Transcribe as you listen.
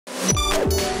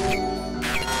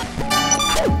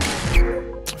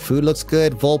Food looks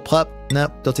good. Vol pup.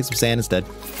 Nope, they'll take some sand instead.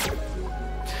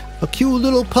 A cute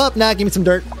little pup. Nah, give me some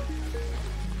dirt.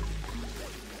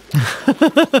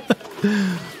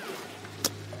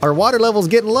 Our water level's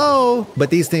getting low, but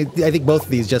these things, I think both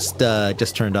of these just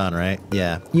turned on, right?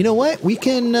 Yeah. You know what? We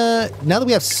can, now that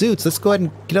we have suits, let's go ahead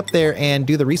and get up there and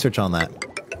do the research on that.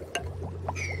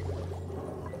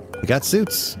 We got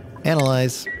suits.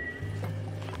 Analyze.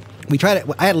 We tried it.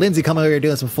 I had Lindsay come over here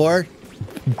doing this before.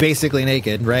 Basically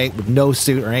naked, right? With no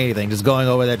suit or anything. Just going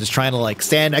over there, just trying to like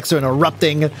stand next to an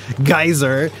erupting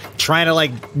geyser. Trying to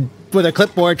like, with a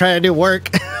clipboard, trying to do work.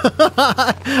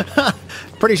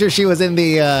 Pretty sure she was in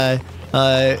the,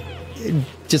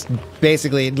 just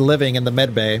basically living in the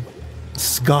med bay.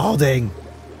 Scalding.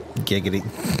 Giggity.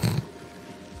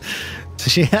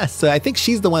 So I think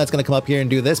she's the one that's going to come up here and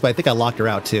do this, but I think I locked her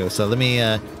out too. So let me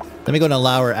go and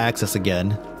allow her access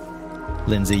again.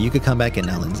 Lindsay, you could come back in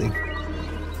now, Lindsay.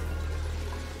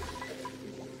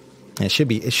 And it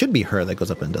should be her that goes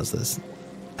up and does this.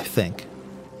 I think.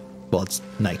 Well, it's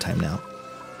nighttime now.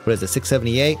 What is it,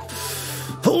 678?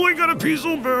 Oh, I gotta pee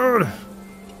so bad.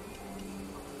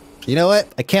 You know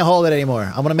what? I can't hold it anymore.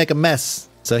 I'm gonna make a mess.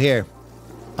 So here.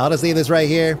 I'll just leave this right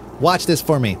here. Watch this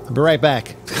for me. I'll be right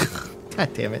back.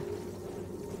 God damn it.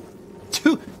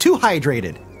 Too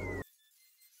hydrated.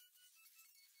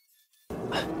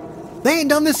 They ain't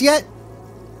done this yet.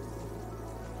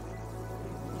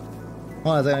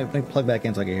 Hold on, let me plug back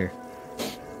in so I can hear.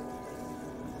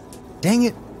 Dang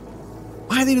it.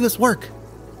 Why do they do this work?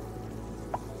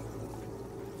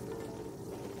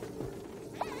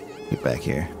 Get back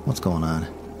here. What's going on?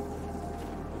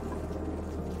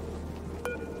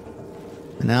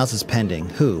 Analysis pending.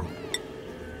 Who?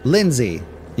 Lindsay.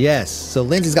 Yes. So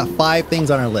Lindsay's got 5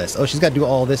 things on her list. Oh, she's got to do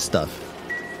all this stuff.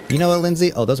 You know what,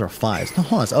 Lindsay? Oh, those are 5s. No,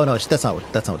 hold on. Oh no, that's not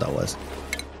what that was.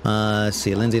 Let's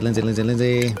see.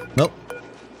 Lindsay. Nope.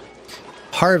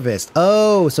 Harvest.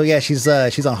 Oh, so yeah, she's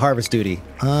on harvest duty.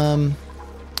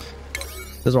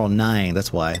 Those are all 9.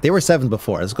 That's why they were 7s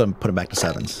before. Let's go and put them back to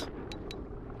 7s.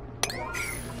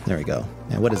 There we go.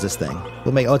 And what is this thing?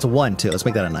 We'll make. Oh, it's a 1 too. Let's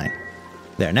make that a 9.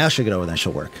 There. Now she'll get over there.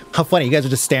 She'll work. How funny! You guys are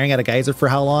just staring at a geyser for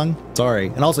how long? Sorry.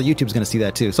 And also YouTube's gonna see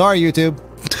that too. Sorry, YouTube.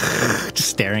 Just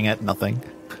staring at nothing,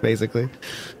 basically.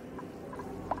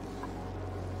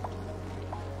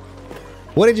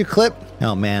 What did you clip?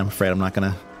 Oh man, I'm afraid I'm not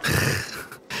gonna.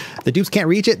 The dupes can't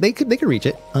reach it. They could reach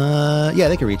it. Yeah,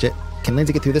 they can reach it. Can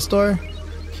Lindsay get through this door?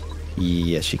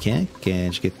 Yes, she can.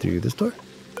 Can she get through this door?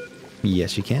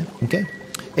 Yes, she can. Okay.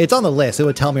 It's on the list. It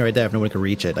would tell me right there if no one could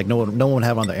reach it. Like no one would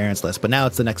have it on their errands list. But now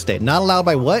it's the next day. Not allowed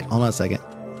by what? Hold on a second.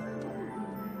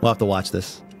 We'll have to watch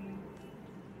this.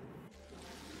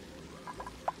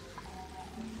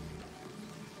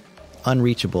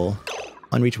 Unreachable.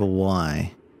 Unreachable.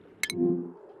 Why?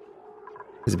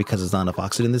 Is it because there's not enough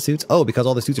oxygen in the suits? Oh, because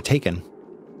all the suits are taken.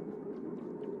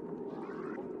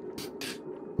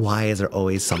 Why is there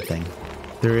always something?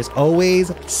 There is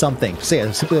always something. So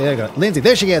yeah, simply there you go. Lindsay,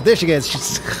 there she is. There she is.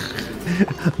 She's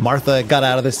Martha got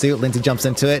out of the suit. Lindsay jumps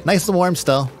into it. Nice and warm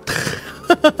still.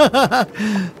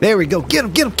 There we go. Get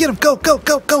him, get him, get him. Go, go,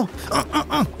 go, go.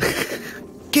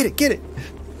 Get it, get it.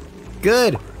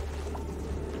 Good.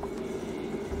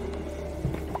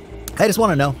 I just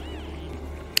want to know.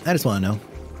 I just want to know.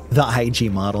 The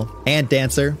IG model and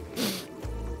dancer.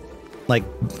 Like,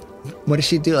 what does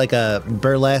she do? Like a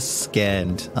burlesque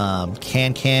and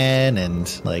can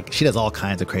and like she does all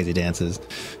kinds of crazy dances.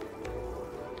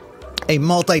 A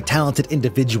multi-talented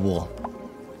individual.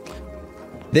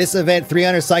 This event,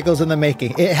 300 cycles in the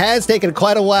making. It has taken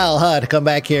quite a while, huh, to come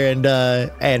back here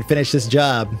and finish this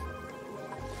job.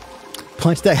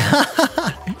 Punch that.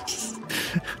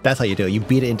 That's how you do it. You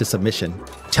beat it into submission.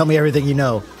 Tell me everything you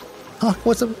know. Huh,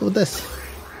 what's up with this?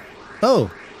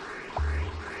 Oh.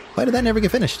 Why did that never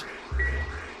get finished?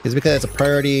 Is it because it's a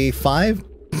priority 5?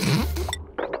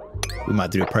 We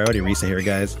might do a priority reset here,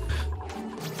 guys.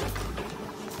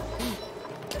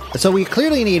 So we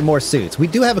clearly need more suits. We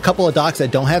do have a couple of docks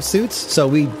that don't have suits, so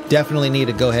we definitely need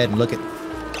to go ahead and look at...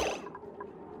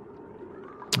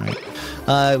 Alright.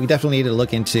 We definitely need to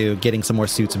look into getting some more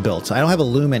suits built. So I don't have a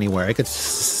loom anywhere. I could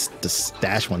just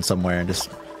stash one somewhere and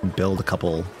just build a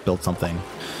couple, build something.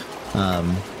 A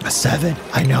 7?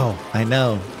 I know.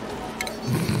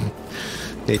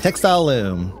 Okay, textile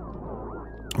loom.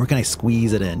 Where can I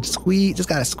squeeze it in? Just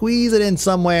gotta squeeze it in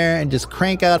somewhere and just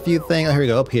crank out a few things. Oh, here we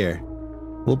go, up here.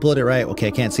 We'll put it right. Okay,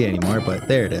 I can't see it anymore, but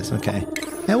there it is. Okay.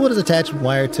 And we'll just attach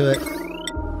wire to it.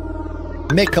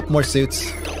 Make a couple more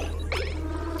suits.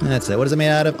 And that's it. What is it made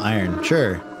out of? Iron.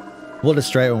 Sure. We'll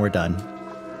destroy it when we're done.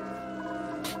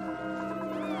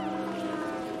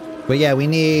 But yeah, we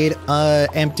need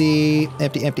empty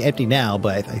now.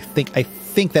 But I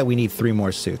think that we need 3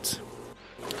 more suits.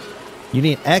 You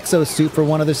need an exo suit for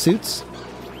one of the suits.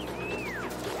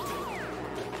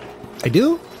 I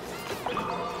do?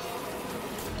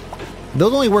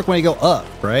 Those only work when you go up,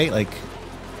 right? Like,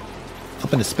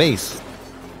 up into space.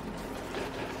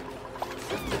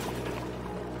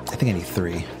 I think I need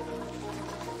 3.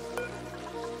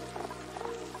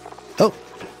 Oh!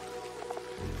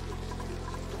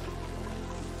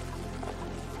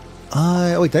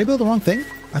 Wait, did I build the wrong thing?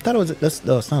 I thought it was...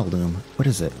 No, it's not a loom. What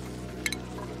is it?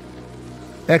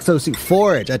 Exosuit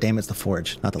Forge! Ah, damn, it's the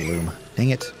Forge, not the loom. Dang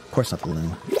it. Of course not the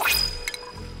loom.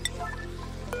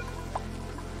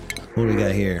 What do we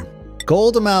got here?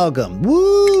 Gold amalgam.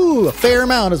 Woo! A fair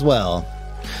amount as well.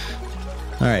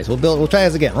 Alright, so we'll try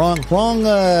this again. Wrong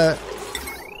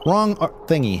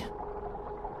thingy.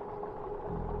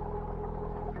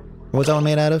 What was that one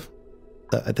made out of?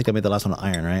 I think I made the last one of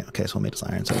iron, right? Okay, so we'll make this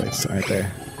iron, so it's right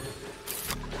there.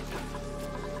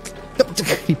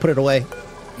 He put it away.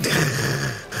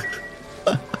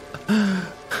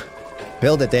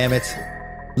 Build it, damn it.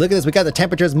 Look at this, we got the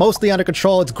temperatures mostly under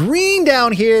control. It's green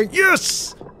down here.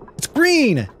 Yes! It's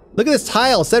green. Look at this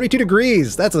tile, 72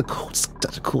 degrees. That's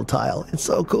such a cool tile. It's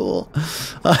so cool.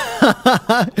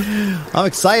 I'm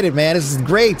excited, man. This is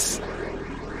great.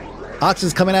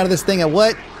 Oxygen's coming out of this thing at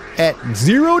what? At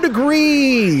 0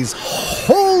 degrees.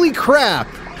 Holy crap.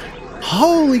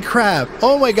 Holy crap.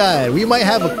 Oh my god. We might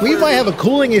have a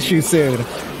cooling issue soon.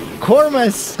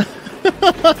 Cormus.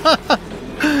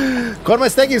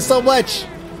 Cormus, thank you so much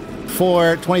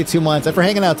for 22 months and for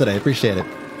hanging out today. Appreciate it.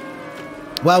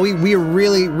 Wow, we're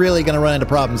really going to run into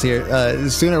problems here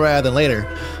sooner rather than later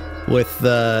with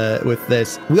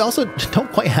this. We also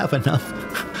don't quite have enough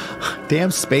damn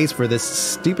space for this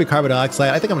stupid carbon dioxide.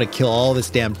 I think I'm going to kill all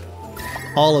this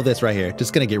all of this right here.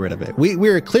 Just going to get rid of it.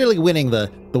 We're clearly winning the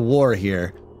war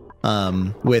here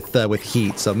with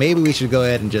heat. So maybe we should go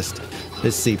ahead and just,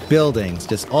 let's see, buildings.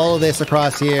 Just all of this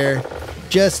across here.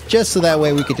 Just so that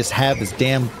way we could just have this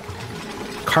damn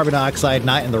carbon dioxide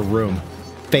not in the room.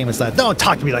 Famous last. Don't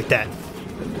talk to me like that.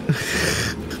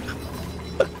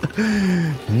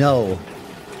 No.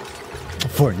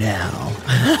 For now.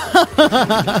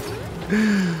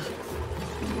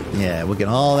 Yeah, we'll get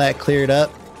all that cleared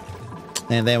up.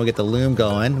 And then we'll get the loom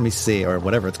going. Let me see, or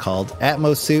whatever it's called.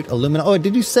 Atmos suit, aluminum. Oh,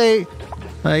 did you say you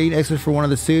need extra for one of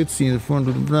the suits? You need blah,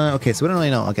 blah, blah. Okay, so we don't really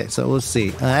know. Okay, so we'll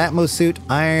see. Atmos suit,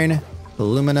 iron,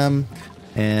 aluminum,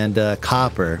 and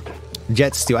copper.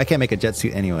 Jet suit. I can't make a jet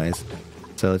suit anyways.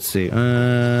 So let's see.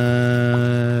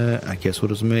 I guess we'll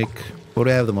just make... What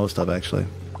do I have the most of, actually?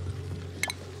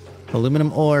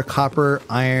 Aluminum ore, copper,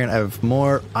 iron. I have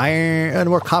more iron and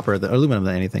more copper than aluminum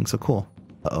than anything, so cool.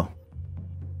 Uh-oh.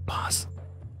 Pause.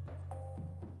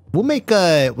 We'll make,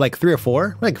 like 3 or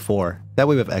 4? Like 4. That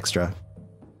way we have extra.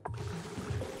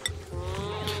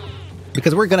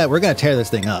 Because we're gonna tear this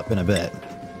thing up in a bit.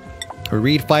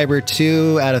 Reed fiber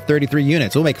 2 out of 33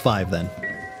 units. We'll make 5 then.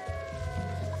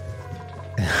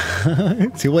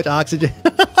 Too much oxygen.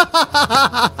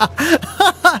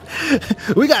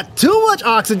 We got too much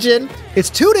oxygen. It's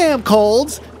too damn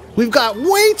cold. We've got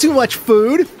way too much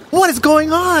food. What is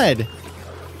going on?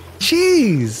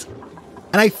 Jeez.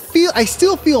 And I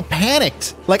still feel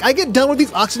panicked. Like, I get done with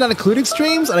these oxygen occluding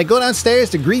streams and I go downstairs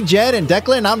to greet Jed and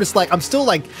Declan and I'm still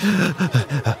like,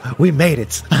 we made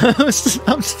it.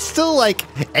 I'm still like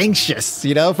anxious,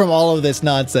 you know, from all of this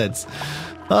nonsense.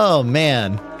 Oh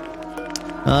man.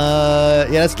 Yeah,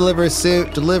 let's deliver a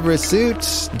suit, deliver a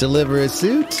suit, deliver a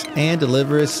suit, and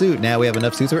deliver a suit. Now we have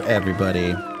enough suits for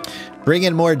everybody. Bring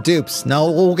in more dupes.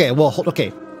 No, okay, well,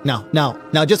 okay.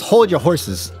 Now, just hold your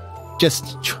horses.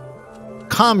 Just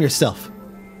calm yourself.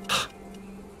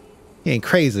 You ain't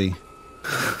crazy.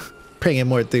 Bring in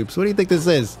more dupes. What do you think this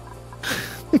is?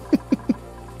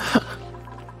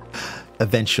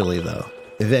 Eventually, though.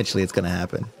 Eventually, it's gonna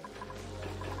happen.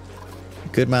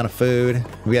 Good amount of food.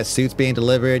 We got suits being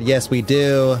delivered. Yes, we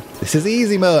do. This is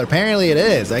easy mode. Apparently it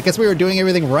is. I guess we were doing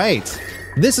everything right.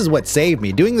 This is what saved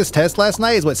me. Doing this test last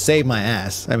night is what saved my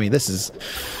ass. I mean, this is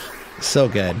so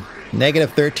good. Negative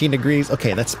 13 degrees.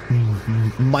 Okay, that's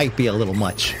might be a little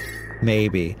much.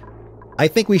 Maybe. I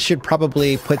think we should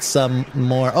probably put some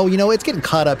more. Oh, you know, it's getting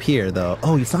caught up here, though.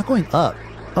 Oh, it's not going up.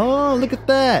 Oh, look at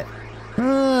that.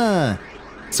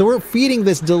 So we're feeding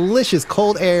this delicious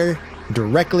cold air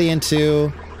directly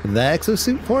into the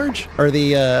exosuit forge, or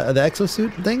the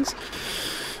exosuit things.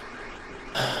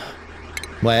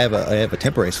 Well, I have a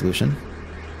temporary solution.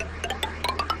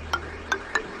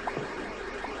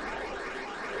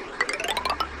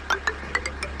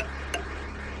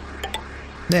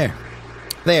 There.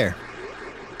 There.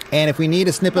 And if we need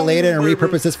to snip it later and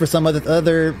repurpose this for some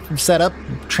other setup,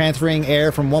 transferring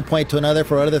air from one point to another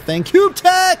for another thing, Cube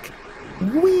Tech!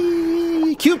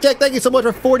 Whee! Cube Tech, thank you so much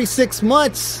for 46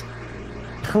 months.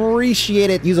 Appreciate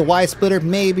it. Use a Y splitter,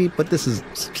 maybe, but this is,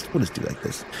 we'll just do like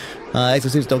this.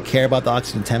 Exosuits don't care about the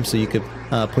oxygen temp, so you could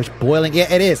push boiling.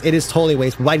 Yeah, it is. It is totally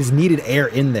wasteful. I just needed air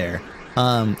in there.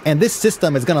 And this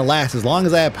system is going to last. As long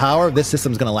as I have power, this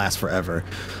system is going to last forever.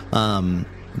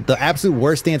 The absolute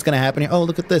worst thing that's going to happen here. Oh,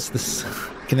 look at this. This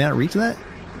can they not reach that?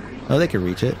 Oh, they can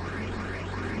reach it.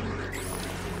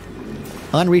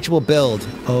 Unreachable build.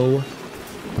 Oh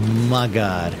my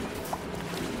god.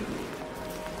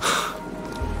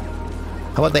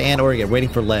 How about the ant Oregon waiting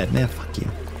for lead? Man, fuck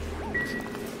you.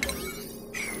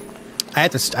 I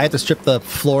had to strip the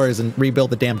floors and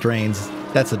rebuild the damn drains.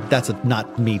 That's a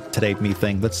not me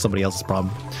thing. That's somebody else's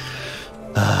problem.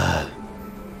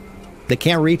 They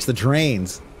can't reach the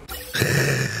drains.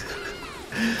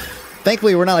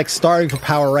 Thankfully, we're not like starving for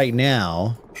power right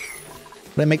now.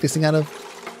 What did I make this thing out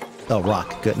of? Oh,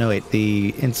 rock. Good. No, wait.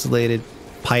 The insulated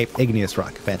pipe igneous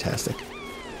rock. Fantastic.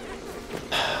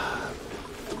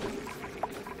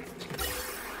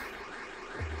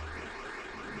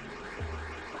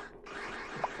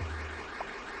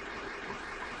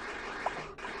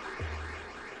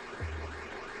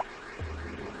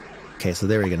 Okay, so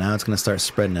there we go. Now it's going to start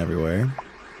spreading everywhere.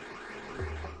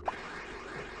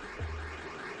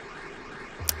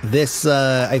 This,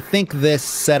 I think this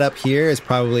setup here is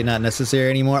probably not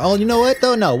necessary anymore. Oh, you know what,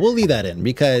 though? No, we'll leave that in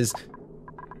because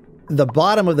the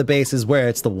bottom of the base is where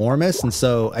it's the warmest, and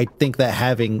so I think that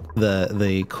having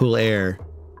the cool air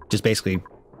just basically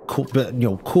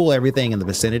cool everything in the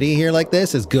vicinity here like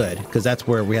this is good because that's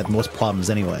where we had the most problems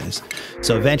anyways.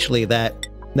 So eventually that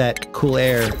cool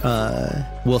air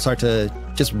will start to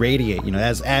just radiate, you know,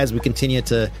 as we continue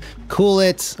to cool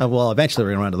it. Well, eventually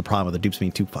we're gonna run into the problem of the dupes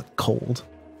being too fucking cold.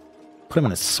 Put them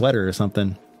in a sweater or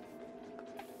something.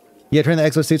 Yeah, turn the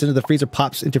exosuits into the freezer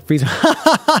pops into freezer.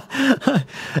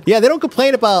 Yeah, they don't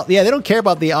complain about. Yeah, they don't care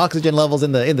about the oxygen levels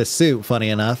in the suit. Funny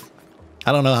enough,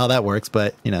 I don't know how that works,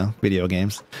 but you know, video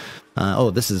games.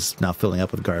 Oh, this is now filling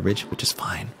up with garbage, which is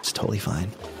fine. It's totally fine.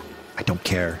 I don't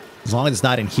care as long as it's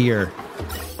not in here.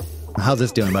 How's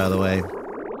this doing, by the way?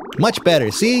 Much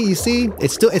better. See, you see,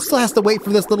 it still has to wait for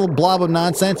this little blob of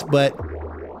nonsense, but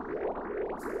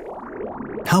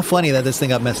how funny that this thing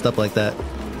got messed up like that.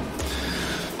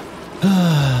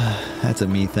 That's a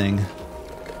me thing.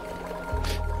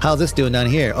 How's this doing down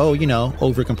here? Oh, you know,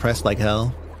 overcompressed like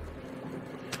hell.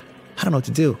 I don't know what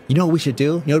to do. You know what we should do? You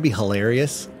know what would be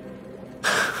hilarious?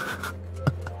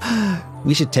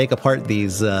 We should take apart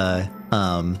these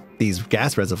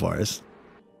gas reservoirs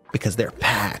because they're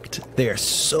packed. They are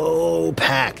so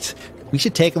packed. We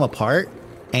should take them apart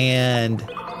and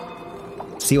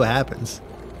see what happens.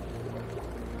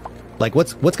 Like,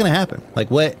 what's gonna happen?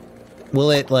 Like, what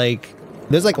will it like?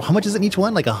 There's like, how much is it in each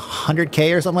one? Like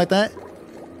 100K or something like that.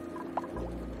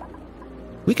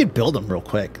 We could build them real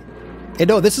quick. And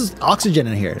no, this is oxygen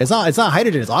in here. It's not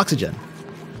hydrogen. It's oxygen.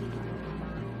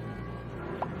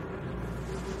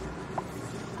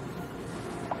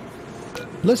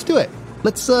 Let's do it.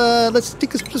 Let's take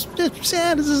this.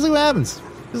 Yeah, this is what happens.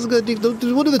 This is good.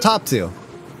 We'll do the top two.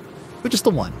 But just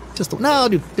the one. No, I'll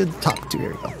do the top two.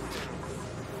 Here we go.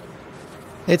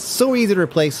 It's so easy to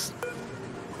replace.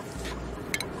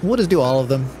 We'll just do all of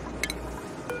them.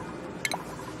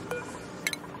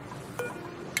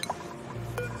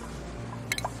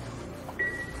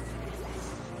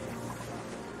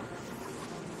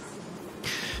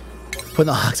 Putting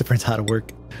the oxyprints out of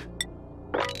work.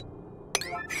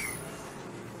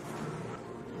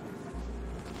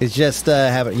 It's just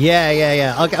have it.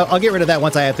 Yeah. I'll get rid of that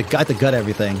once I have to gut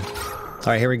everything. All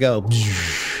right, here we go.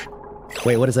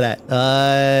 Wait, what is it at?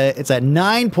 It's at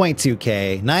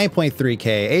 9.2K,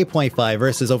 9.3K, 8.5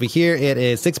 versus over here it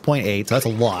is 6.8. So that's a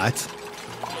lot.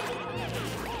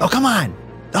 Oh, come on.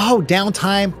 Oh,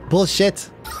 downtime. Bullshit.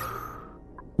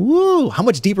 Woo. How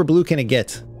much deeper blue can it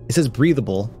get? It says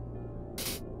breathable.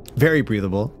 Very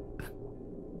breathable.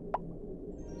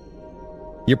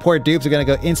 Your poor dupes are going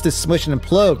to go insta smush and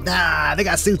implode. Nah, they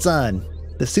got suits on.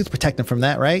 The suits protect them from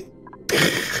that, right?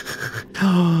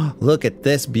 Look at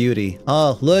this beauty.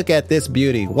 Oh, look at this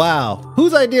beauty. Wow.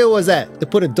 Whose idea was that to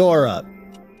put a door up?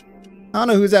 I don't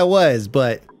know whose that was,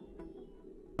 but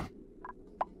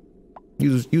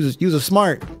use a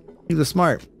smart. Use a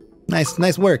smart.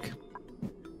 Nice work.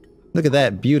 Look at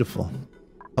that. Beautiful.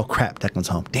 Oh crap, Declan's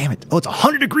home. Damn it. Oh, it's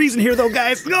 100 degrees in here though,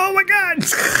 guys. Oh my god.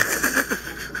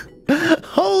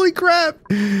 Holy crap.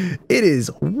 It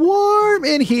is warm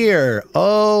in here.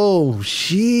 Oh,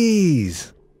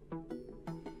 jeez.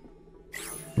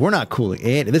 We're not cooling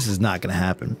it. This is not going to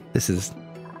happen. This is...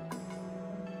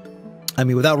 I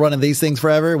mean, without running these things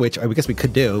forever, which I guess we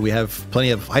could do. We have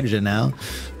plenty of hydrogen now.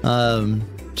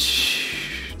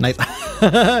 Nice.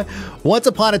 Once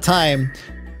upon a time,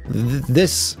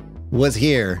 this was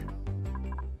here.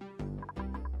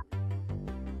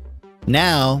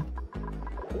 Now,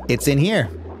 it's in here.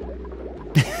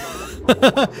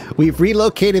 We've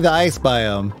relocated the ice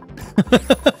biome.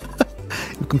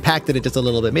 We compacted it just a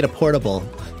little bit, made it portable.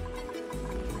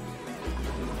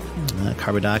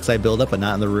 Carbon dioxide buildup, but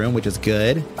not in the room, which is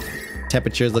good.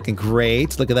 Temperature is looking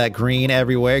great. Look at that green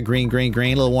everywhere. Green, green,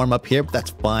 green. A little warm up here, but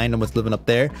that's fine. No one's living up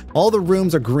there. All the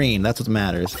rooms are green. That's what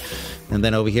matters. And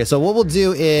then over here. So what we'll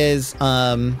do is...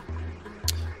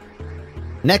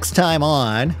 next time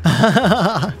on,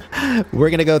 we're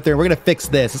going to go through and we're going to fix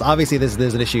this. Obviously,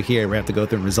 there's an issue here we have to go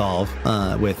through and resolve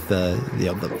with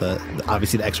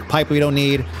obviously the extra pipe we don't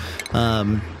need.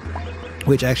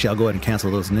 Which actually I'll go ahead and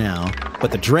cancel those now. But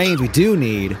the drains we do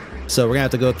need. So we're going to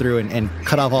have to go through and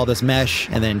cut off all this mesh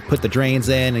and then put the drains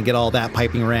in and get all that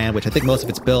piping ran, which I think most of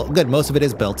it's built. Good, most of it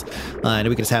is built. And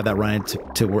we can just have that run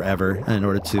to wherever in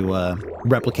order to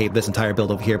replicate this entire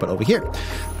build over here, but over here.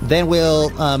 Then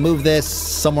we'll move this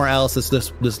somewhere else, this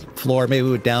floor, maybe we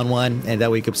would down one, and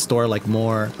that way we could store like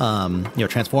more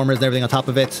transformers and everything on top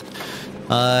of it.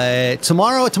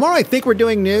 Tomorrow I think we're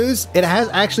doing news. It has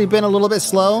actually been a little bit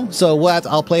slow, so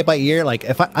I'll play it by ear. Like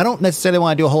if I don't necessarily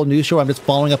want to do a whole news show, I'm just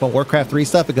following up on Warcraft 3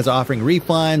 stuff because they're offering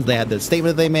refunds. They had the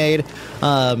statement that they made.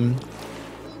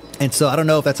 And so I don't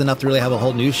know if that's enough to really have a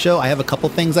whole news show. I have a couple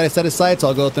things that I set aside, so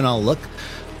I'll go through and I'll look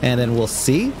and then we'll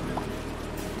see.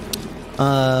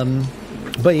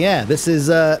 But yeah, this is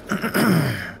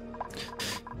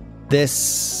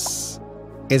this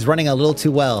is running a little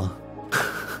too well.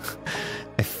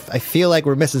 I feel like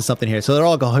we're missing something here. So they're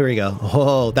all go, here we go.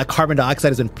 Oh, that carbon dioxide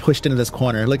has been pushed into this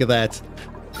corner. Look at that.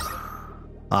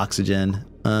 Oxygen.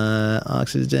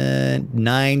 Oxygen.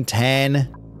 9, 10.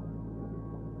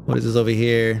 What is this over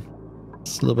here?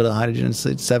 It's a little bit of hydrogen.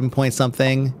 7 point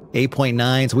something.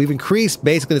 8.9. So we've increased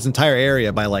basically this entire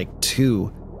area by like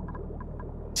 2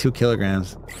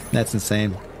 kilograms. That's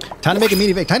insane. Time to make a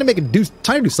media. Time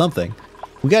to do something.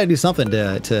 We got to do something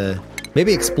to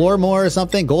maybe explore more or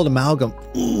something. Gold amalgam.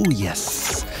 Ooh,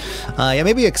 yes. Yeah,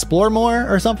 maybe explore more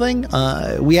or something.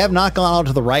 We have not gone out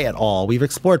to the right at all. We've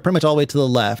explored pretty much all the way to the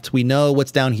left. We know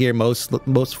what's down here most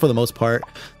for the most part.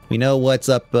 We know what's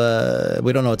up.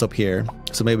 We don't know what's up here.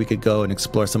 So maybe we could go and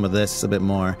explore some of this a bit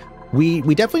more. We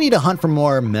definitely need to hunt for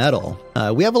more metal.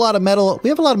 We have a lot of metal. We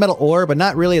have a lot of metal ore, but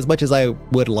not really as much as I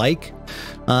would like.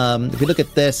 If we look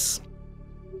at this,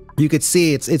 you could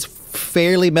see it's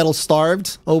fairly metal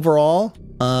starved overall.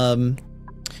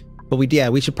 But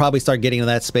we should probably start getting into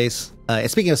that space.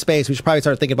 Speaking of space, we should probably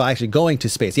start thinking about actually going to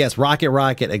space. Yes,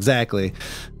 rocket, exactly.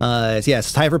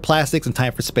 Yes, time for plastics and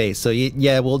time for space. So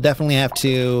yeah, we'll definitely have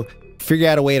to figure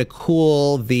out a way to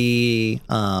cool the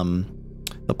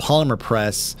polymer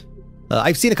press.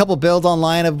 I've seen a couple builds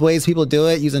online of ways people do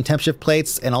it using temp shift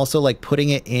plates and also like putting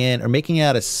it in or making it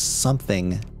out of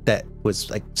something that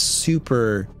was like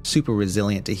super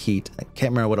resilient to heat. I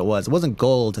can't remember what it was. It wasn't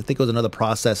gold. I think it was another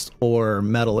processed or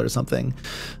metal or something.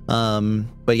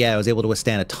 But yeah, I was able to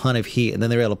withstand a ton of heat, and then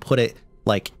they were able to put it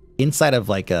like inside of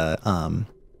like a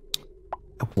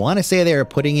I want to say they were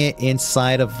putting it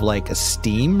inside of like a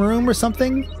steam room or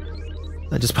something.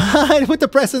 I just put the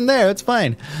press in there. It's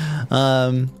fine.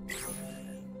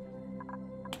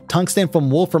 Tungsten from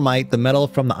wolframite, the metal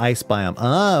from the ice biome.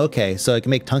 Ah, okay. So I can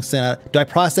make tungsten out. Do I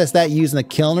process that using the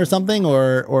kiln or something,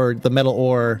 or the metal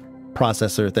ore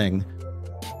processor thing?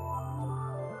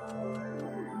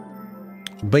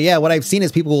 But yeah, what I've seen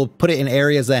is people will put it in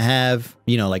areas that have,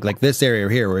 like this area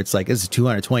here where it's like, this is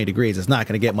 220 degrees. It's not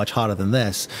going to get much hotter than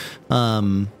this.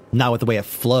 Not with the way it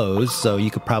flows. So you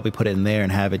could probably put it in there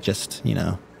and have it just,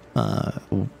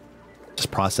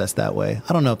 just processed that way.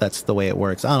 I don't know if that's the way it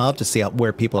works. I don't know. I'll have to see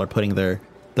where people are putting their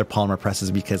polymer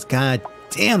presses, because god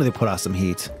damn, do they put off some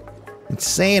heat.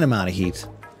 Insane amount of heat.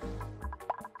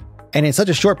 And in such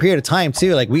a short period of time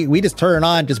too. Like we just turn it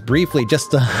on just briefly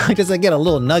just to get a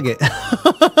little nugget.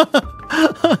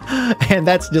 And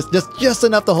that's just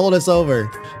enough to hold us over.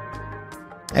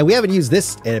 And we haven't used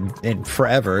this in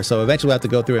forever, so eventually we'll have to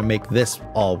go through and make this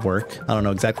all work. I don't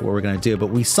know exactly what we're going to do, but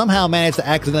we somehow managed to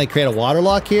accidentally create a water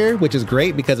lock here, which is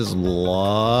great because there's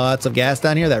lots of gas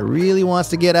down here that really wants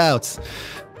to get out.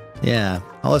 Yeah,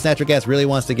 all this natural gas really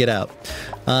wants to get out.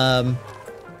 But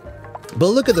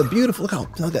look at the beautiful,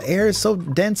 look, the air is so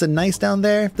dense and nice down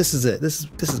there. This is it. This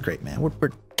is great, man. We're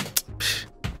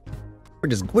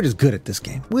just good at this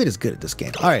game. We're just good at this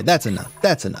game. All right, that's enough.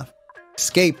 That's enough.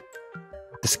 Escape.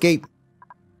 Escape.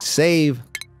 Save.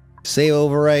 Save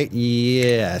overwrite.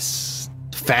 Yes.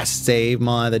 Fast save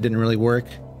mod that didn't really work.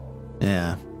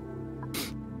 Yeah.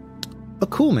 But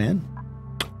cool, man.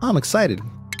 I'm excited.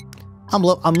 I'm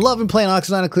loving playing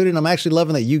Oxygen Not Included, and I'm actually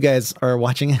loving that you guys are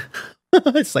watching it.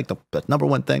 It's like the number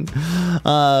one thing.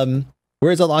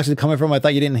 Where's all the oxygen coming from? I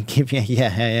thought you didn't give me.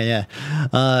 Yeah.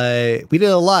 We did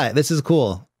a lot. This is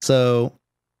cool. So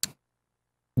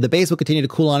the base will continue to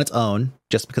cool on its own,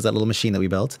 just because of that little machine that we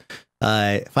built.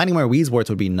 Finding more Wheezeworts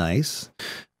would be nice.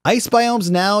 Ice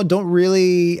biomes now I don't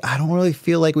really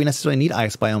feel like we necessarily need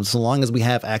ice biomes so long as we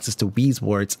have access to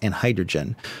Wheezeworts and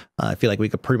hydrogen. I feel like we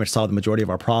could pretty much solve the majority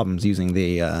of our problems using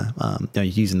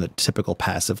the typical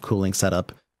passive cooling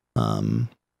setup.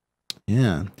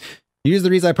 Yeah. Here's the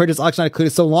reason I purchased Oxygen Not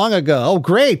Included so long ago. Oh,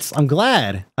 great. I'm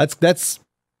glad. That's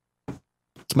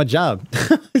my job.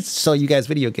 Show you guys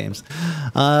video games.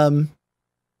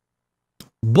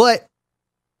 But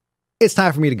it's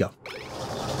time for me to go.